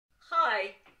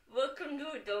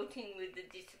adulting with a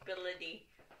disability.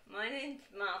 My name's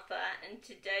Martha, and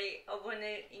today I want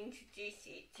to introduce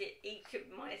you to each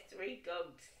of my 3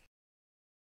 dogs.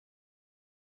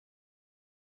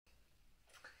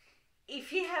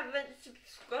 If you haven't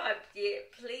subscribed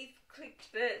yet, please click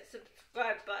the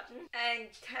subscribe button and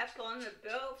tap on the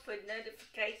bell for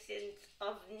notifications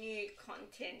of new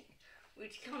content,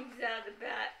 which comes out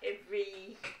about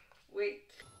every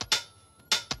week.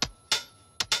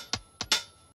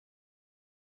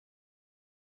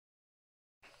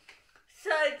 So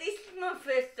this is my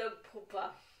first dog, Pupa.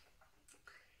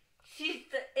 She's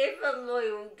the ever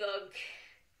loyal dog.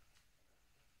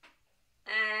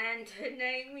 And her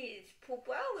name is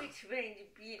Pupa, which means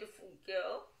beautiful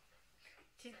girl.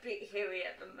 She's a bit hairy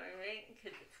at the moment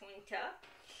because it's winter.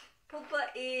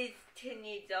 Pupa is 10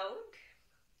 years old.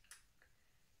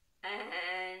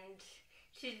 And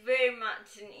she's very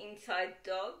much an inside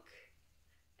dog.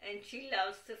 And she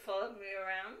loves to follow me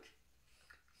around.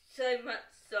 So much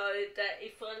so that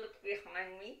if I look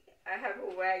behind me, I have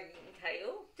a wagging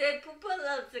tail. So Pupa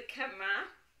loves the camera.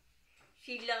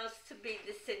 She loves to be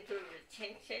the centre of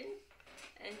attention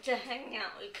and to hang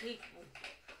out with people.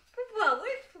 Pupa,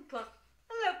 where's Pupa?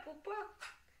 Hello, Pupa.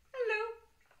 Hello.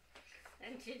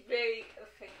 And she's very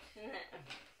affectionate.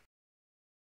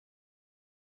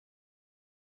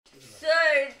 So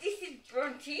this is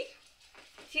Bronte.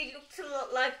 She looks a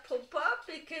lot like Pupa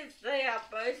because they are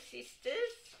both sisters.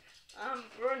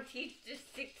 Bronte's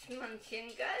just 6 months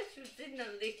younger. She was in a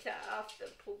litter after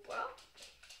Pupa.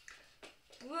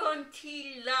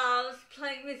 Bronte loves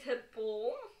playing with her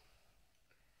ball,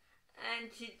 and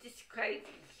she's just crazy.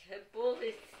 Her ball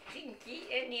is stinky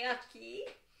and yucky,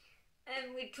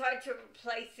 and we tried to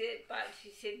replace it, but she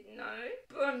said no.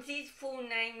 Bronte's full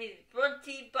name is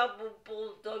Bronte Bubble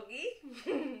Ball Doggie,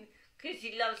 because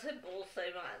she loves her ball so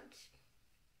much.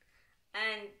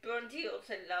 And Bronte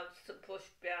also loves to push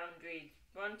boundaries.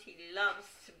 Bronte loves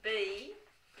to be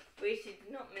where she's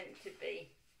not meant to be,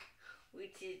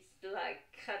 which is like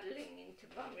cuddling into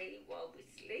mummy while we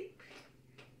sleep.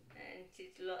 And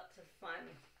it's lots of fun.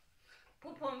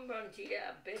 Pupa and Bronte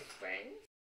are best friends.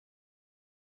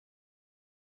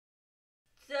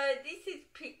 So this is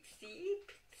Pixie.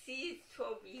 Pixie is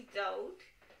 12 years old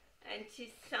and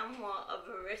she's somewhat of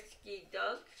a rescue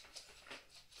dog.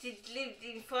 She's lived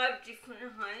in 5 different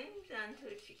homes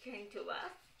until she came to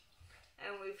us,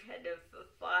 and we've had her for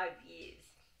 5 years.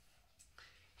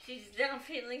 She's now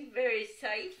feeling very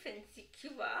safe and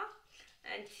secure,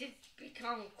 and she's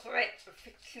become quite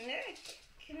affectionate.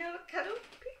 Can you have a cuddle?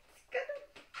 Cuddle.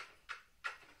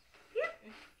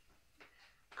 Yep.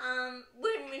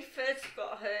 When we first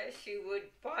got her, she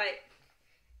would bite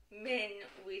men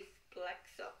with black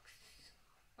socks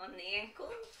on the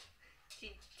ankles.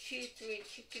 She'd chew through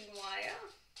chicken wire,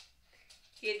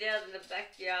 get out in the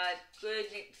backyard, go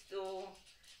next door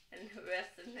and harass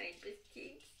the neighbours'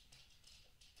 kids.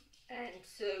 And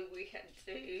so we had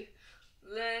to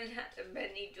learn how to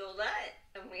manage all that,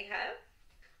 and we have.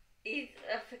 Is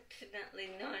affectionately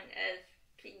known as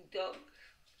Pig Dog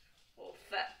or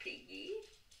Fat Piggy,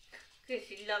 because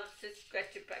she loves to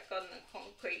scratch her back on the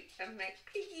concrete and make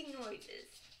piggy noises.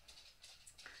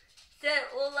 So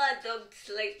all our dogs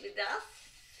sleep with us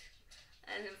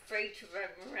and are free to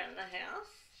roam around the house,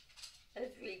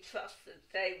 as we trust that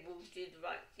they will do the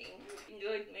right thing.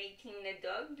 Enjoyed meeting the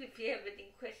dogs. If you have any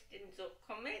questions or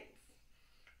comments,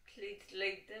 please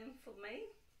leave them for me.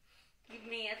 Give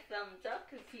me a thumbs up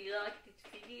if you like this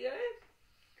video.